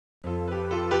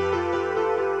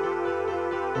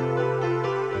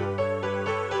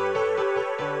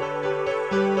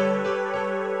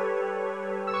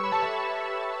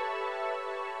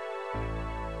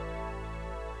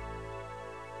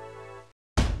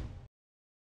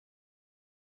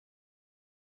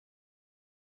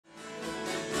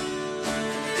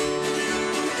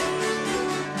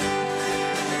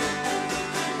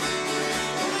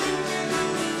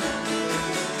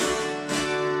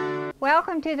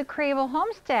Welcome to the Crabill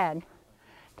Homestead.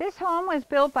 This home was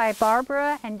built by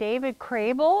Barbara and David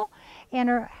Crabill in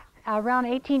around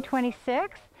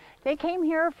 1826. They came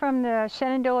here from the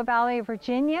Shenandoah Valley of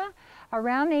Virginia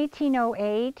around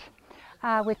 1808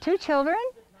 with 2 children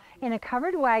in a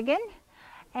covered wagon,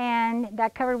 and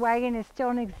that covered wagon is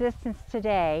still in existence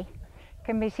today. It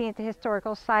can be seen at the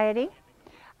Historical Society.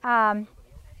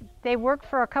 They worked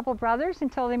for a couple brothers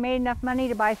until they made enough money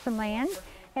to buy some land.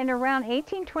 And around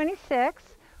 1826,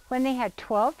 when they had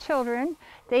 12 children,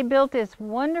 they built this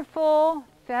wonderful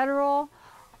federal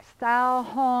style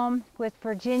home with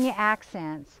Virginia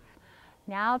accents.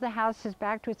 Now the house is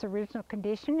back to its original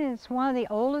condition, and it's one of the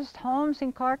oldest homes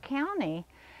in Clark County,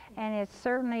 and it's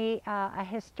certainly a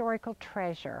historical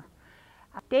treasure.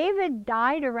 David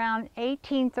died around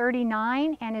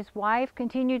 1839, and his wife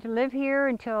continued to live here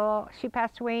until she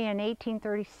passed away in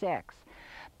 1836.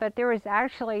 But there was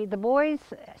actually, the boys,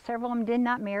 several of them did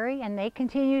not marry, and they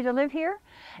continued to live here.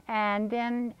 And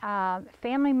then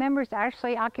family members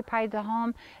actually occupied the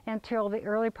home until the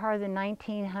early part of the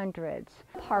 1900s.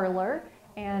 Parlor,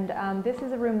 and this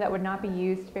is a room that would not be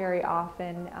used very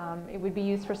often. It would be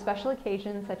used for special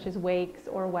occasions such as wakes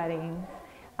or weddings.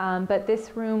 But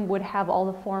this room would have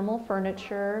all the formal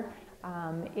furniture.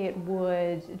 It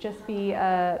would just be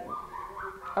a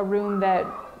room that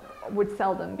would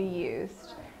seldom be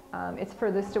used. It's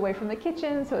furthest away from the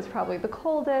kitchen, so it's probably the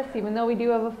coldest, even though we do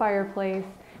have a fireplace.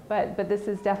 But this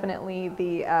is definitely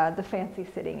the fancy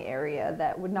sitting area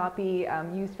that would not be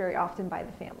used very often by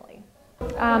the family.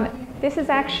 This is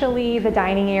actually the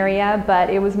dining area, but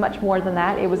it was much more than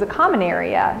that. It was a common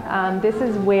area. This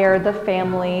is where the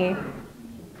family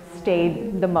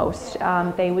stayed the most.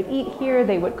 They would eat here,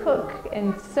 they would cook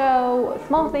and sew,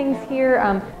 small things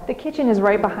here. The kitchen is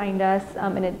right behind us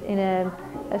in a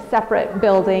separate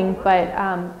building, but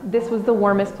this was the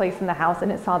warmest place in the house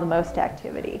and it saw the most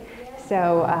activity.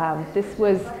 So this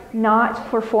was not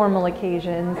for formal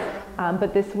occasions,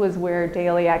 but this was where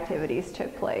daily activities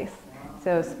took place.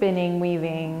 So spinning,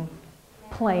 weaving,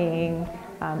 playing,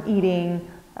 eating.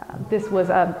 This was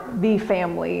the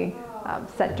family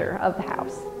center of the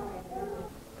house.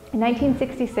 In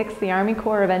 1966, the Army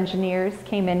Corps of Engineers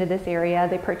came into this area.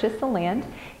 They purchased the land,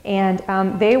 and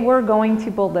they were going to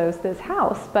bulldoze this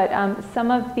house. But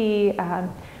some of the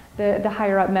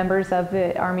higher-up members of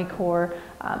the Army Corps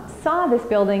saw this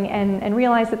building and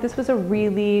realized that this was a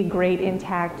really great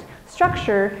intact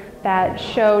structure that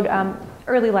showed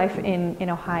early life in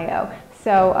Ohio.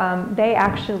 So they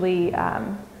actually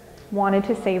wanted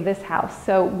to save this house.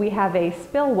 So we have a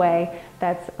spillway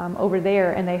that's over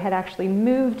there, and they had actually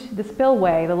moved the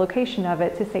spillway, the location of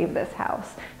it, to save this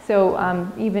house. So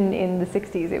even in the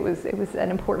 60s, it was an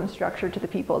important structure to the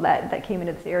people that came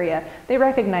into this area. They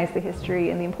recognized the history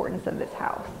and the importance of this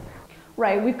house.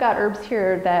 Right, we've got herbs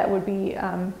here that would be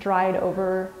dried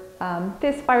over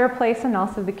this fireplace and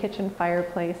also the kitchen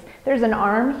fireplace. There's an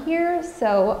arm here,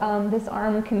 so this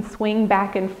arm can swing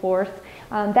back and forth.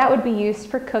 That would be used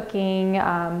for cooking,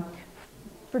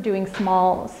 for doing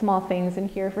small things in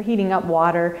here, for heating up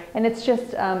water, and it's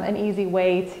just an easy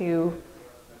way to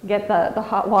get the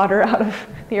hot water out of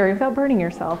the area without burning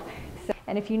yourself. So,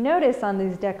 and if you notice on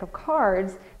these deck of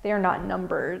cards, they are not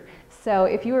numbered. So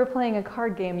if you were playing a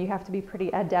card game, you have to be pretty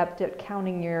adept at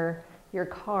counting your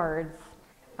cards.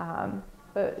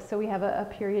 So we have a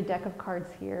period deck of cards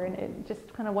here, and it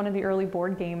just kind of one of the early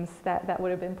board games that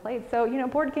would have been played. So, you know,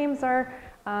 board games are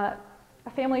a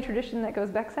family tradition that goes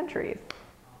back centuries.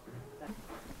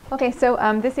 Okay, so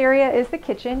this area is the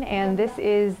kitchen, and this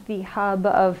is the hub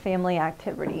of family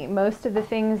activity. Most of the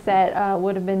things that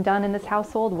would have been done in this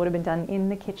household would have been done in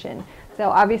the kitchen. So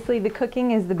obviously the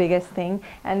cooking is the biggest thing,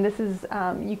 and this is,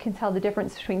 you can tell the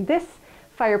difference between this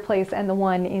fireplace and the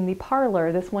one in the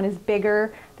parlor. This one is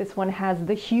bigger. This one has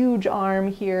the huge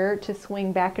arm here to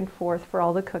swing back and forth for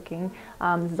all the cooking.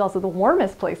 This is also the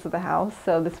warmest place of the house,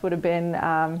 so this would have been,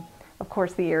 of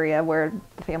course, the area where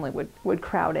the family would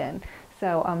crowd in.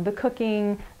 So the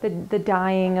cooking, the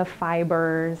dyeing of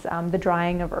fibers, the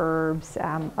drying of herbs,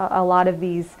 a lot of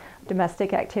these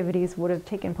domestic activities would have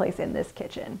taken place in this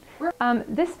kitchen.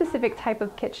 This specific type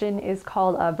of kitchen is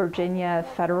called a Virginia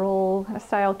Federal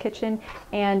style kitchen,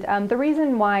 and the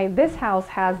reason why this house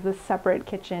has this separate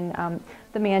kitchen,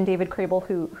 the man David Crabill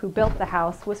who built the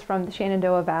house was from the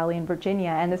Shenandoah Valley in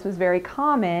Virginia, and this was very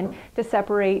common to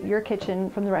separate your kitchen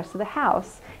from the rest of the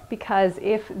house, because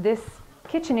if this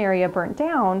kitchen area burnt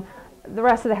down, the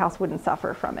rest of the house wouldn't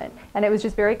suffer from it. And it was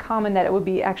just very common that it would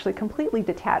be actually completely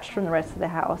detached from the rest of the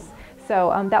house.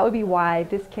 So that would be why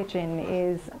this kitchen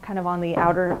is kind of on the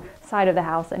outer side of the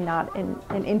house and not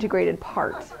an integrated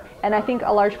part. And I think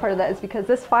a large part of that is because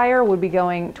this fire would be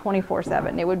going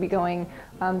 24/7. It would be going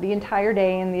the entire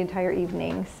day and the entire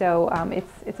evening. So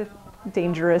it's a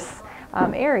dangerous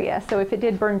area. So if it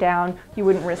did burn down, you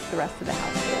wouldn't risk the rest of the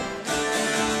household.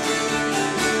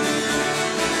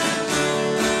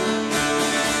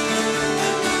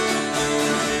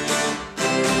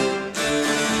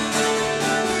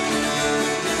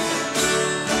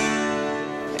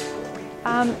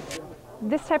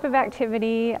 This type of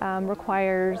activity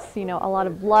requires, a lot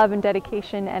of love and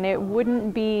dedication, and it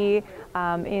wouldn't be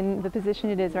in the position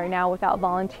it is right now without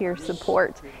volunteer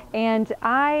support. And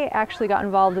I actually got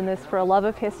involved in this for a love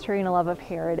of history and a love of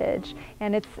heritage.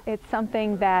 And it's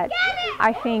something that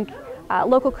I think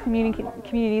local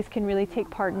communities can really take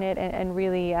part in it and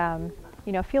really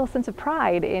feel a sense of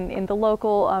pride in the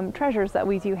local treasures that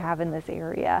we do have in this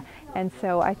area. And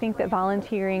so I think that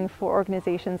volunteering for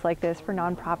organizations like this, for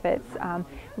nonprofits,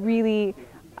 really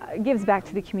gives back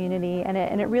to the community, and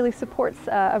it really supports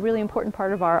a really important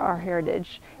part of our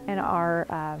heritage and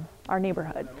our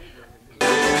neighborhood.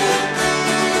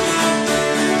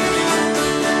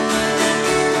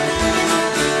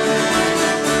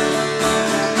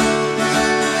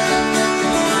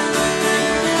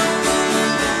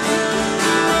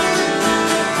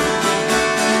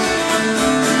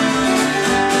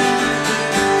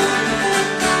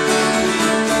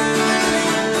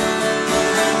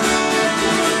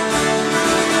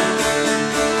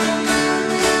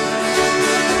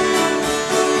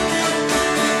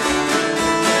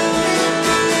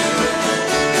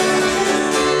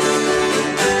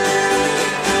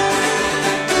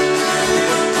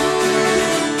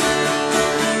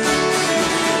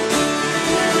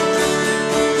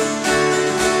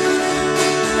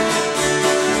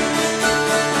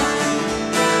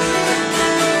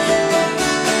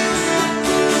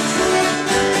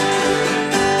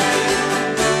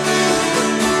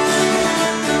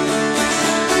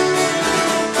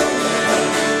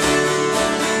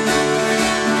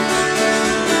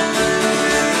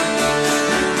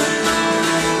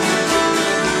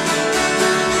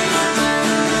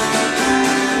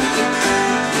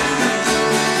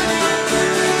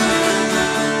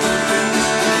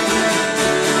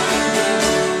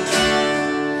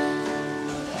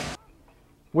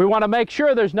 We want to make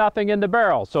sure there's nothing in the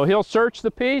barrel, so he'll search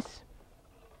the piece.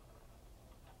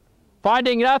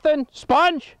 Finding nothing,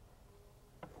 sponge.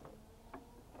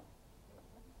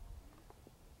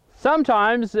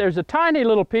 Sometimes there's a tiny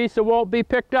little piece that won't be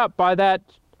picked up by that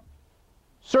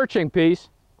searching piece,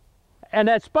 and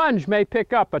that sponge may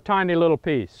pick up a tiny little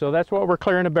piece, so that's what we're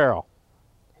clearing the barrel.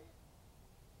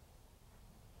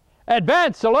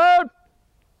 Advance the load.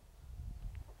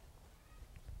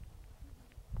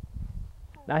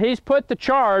 Now he's put the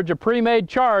charge, a pre-made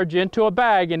charge, into a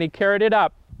bag and he carried it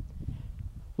up.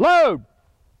 Load!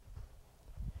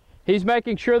 He's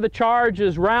making sure the charge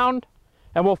is round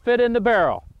and will fit in the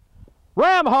barrel.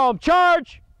 Ram home,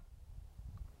 charge!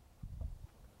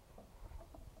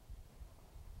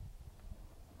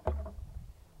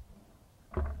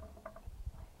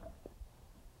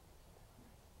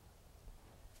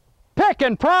 Pick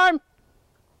and prime!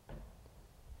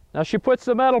 Now she puts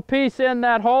the metal piece in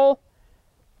that hole,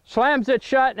 slams it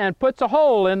shut, and puts a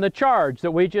hole in the charge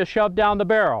that we just shoved down the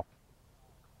barrel.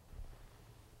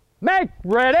 Make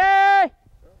ready!